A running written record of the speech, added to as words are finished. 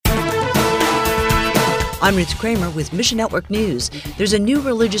I'm Ruth Kramer with Mission Network News. There's a new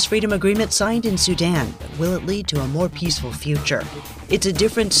religious freedom agreement signed in Sudan, but will it lead to a more peaceful future? It's a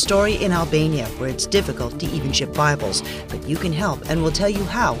different story in Albania, where it's difficult to even ship Bibles, but you can help, and we'll tell you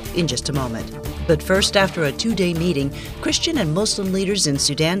how in just a moment. But first, after a two-day meeting, Christian and Muslim leaders in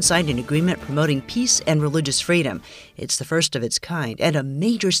Sudan signed an agreement promoting peace and religious freedom. It's the first of its kind and a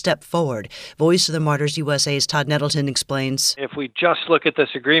major step forward. Voice of the Martyrs USA's Todd Nettleton explains. If we just look at this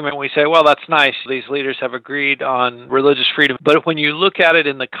agreement, we say, well, that's nice. These leaders have agreed on religious freedom. But when you look at it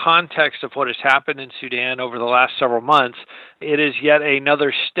in the context of what has happened in Sudan over the last several months, it is yet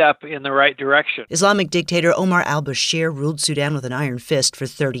another step in the right direction. Islamic dictator Omar al-Bashir ruled Sudan with an iron fist for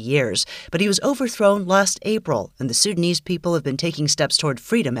 30 years, but he was overthrown last April, and the Sudanese people have been taking steps toward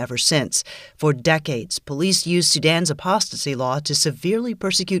freedom ever since. For decades, police used Sudan's apostasy law to severely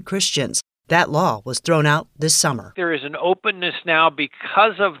persecute Christians. That law was thrown out this summer. There is an openness now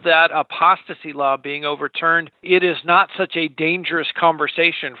because of that apostasy law being overturned. It is not such a dangerous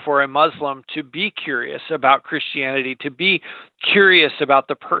conversation for a Muslim to be curious about Christianity, to be curious about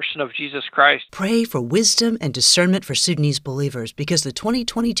the person of Jesus Christ. Pray for wisdom and discernment for Sudanese believers because the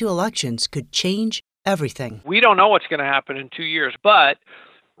 2022 elections could change everything. We don't know what's going to happen in 2 years, but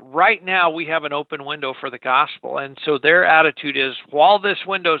right now, we have an open window for the gospel. And so their attitude is, while this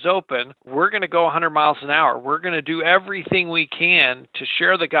window's open, we're going to go 100 miles an hour. We're going to do everything we can to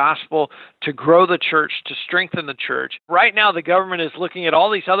share the gospel, to grow the church, to strengthen the church. Right now, the government is looking at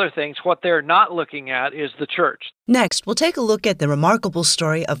all these other things. What they're not looking at is the church. Next, we'll take a look at the remarkable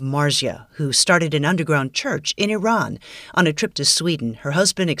story of Marcia, who started an underground church in Iran. On a trip to Sweden, her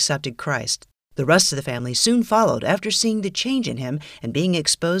husband accepted Christ. The rest of the family soon followed after seeing the change in him and being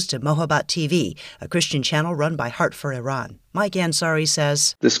exposed to Mohabbat TV, a Christian channel run by Heart4Iran. Mike Ansari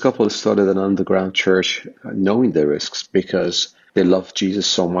says, this couple started an underground church knowing the risks because they loved Jesus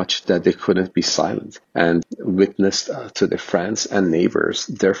so much that they couldn't be silent and witnessed to their friends and neighbors.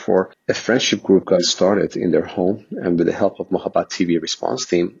 Therefore, a friendship group got started in their home, and with the help of Mohabbat TV response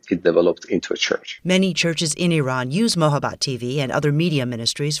team, it developed into a church. Many churches in Iran use Mohabbat TV and other media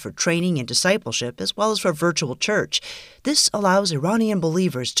ministries for training and discipleship, as well as for virtual church. This allows Iranian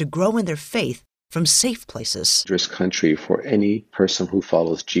believers to grow in their faith from safe places. Dangerous country for any person who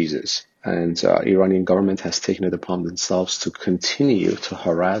follows Jesus. And Iranian government has taken it upon themselves to continue to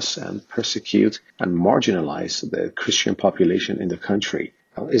harass and persecute and marginalize the Christian population in the country.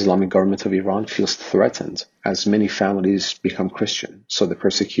 Islamic government of Iran feels threatened as many families become Christian. So the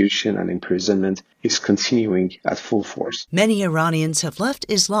persecution and imprisonment is continuing at full force. Many Iranians have left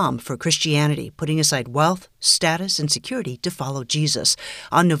Islam for Christianity, putting aside wealth, status, and security to follow Jesus.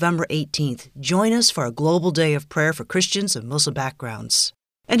 On November 18th, join us for a global day of prayer for Christians of Muslim backgrounds.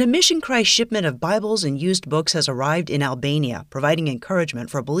 And a Mission Christ shipment of Bibles and used books has arrived in Albania, providing encouragement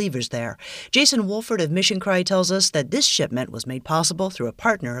for believers there. Jason Wolford of Mission Christ tells us that this shipment was made possible through a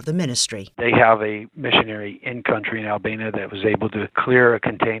partner of the ministry. They have a missionary in country in Albania that was able to clear a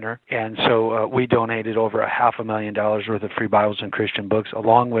container, and so we donated over $500,000 worth of free Bibles and Christian books,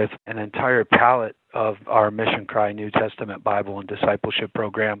 along with an entire pallet of our Mission Cry New Testament Bible and Discipleship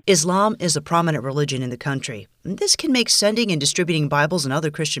Program. Islam is a prominent religion in the country. This can make sending and distributing Bibles and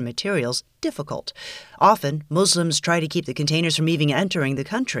other Christian materials difficult. Often, Muslims try to keep the containers from even entering the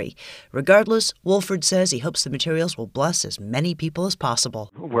country. Regardless, Wolford says he hopes the materials will bless as many people as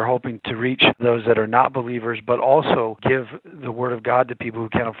possible. We're hoping to reach those that are not believers, but also give the Word of God to people who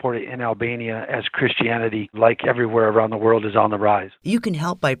can't afford it in Albania, as Christianity, like everywhere around the world, is on the rise. You can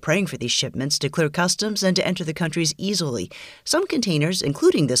help by praying for these shipments to clear customs and to enter the countries easily. Some containers,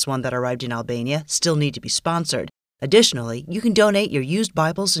 including this one that arrived in Albania, still need to be sponsored. Additionally, you can donate your used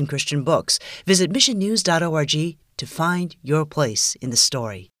Bibles and Christian books. Visit missionnews.org to find your place in the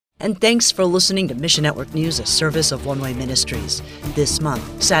story. And thanks for listening to Mission Network News, a service of One Way Ministries. This month,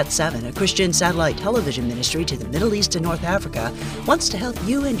 Sat7, a Christian satellite television ministry to the Middle East and North Africa, wants to help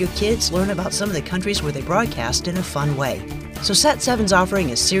you and your kids learn about some of the countries where they broadcast in a fun way. So Sat7's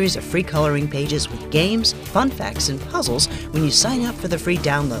offering a series of free coloring pages with games, fun facts, and puzzles when you sign up for the free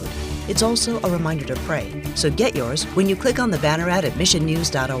download. It's also a reminder to pray. So get yours when you click on the banner ad at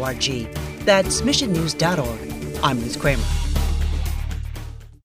missionnews.org. That's missionnews.org. I'm Ruth Kramer.